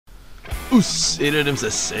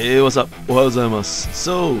Hey, what's up?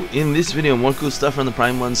 So, in this video, more cool stuff from the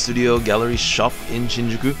Prime 1 Studio Gallery shop in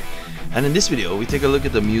Shinjuku. And in this video, we take a look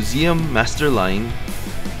at the Museum Master Line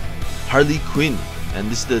Harley Quinn. And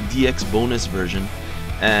this is the DX bonus version.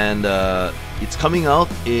 And it's coming out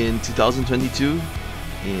in 2022,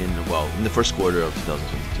 in the first quarter of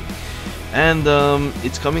 2022. And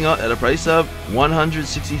it's coming out at a price of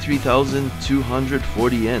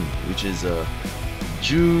 163,240 yen, which is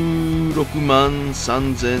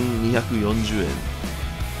 16,3240 yen.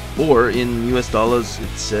 Or in US dollars, it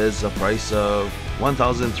says a price of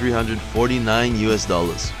 1,349 US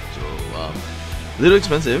dollars. So a little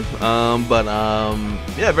expensive, but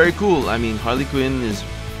yeah, very cool. I mean, Harley Quinn is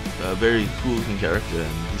a very cool looking character,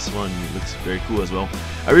 and this one looks very cool as well.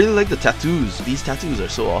 I really like the tattoos. These tattoos are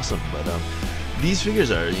so awesome. But these figures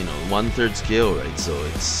are, you know, 1/3 scale, right? So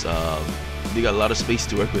it's they got a lot of space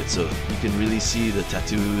to work with, so you can really see the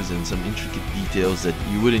tattoos and some intricate details that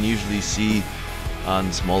you wouldn't usually see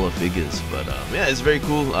on smaller figures. But yeah, it's very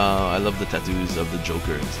cool. I love the tattoos of the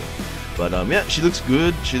Joker and stuff. But yeah, she looks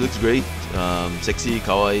good. She looks great. Sexy,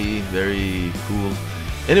 kawaii, very cool.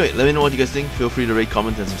 Anyway, let me know what you guys think. Feel free to rate,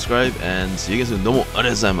 comment, and subscribe. And see you guys soon. どうもありがと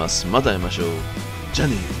うございます。また会いましょう。じゃあ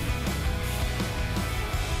ね。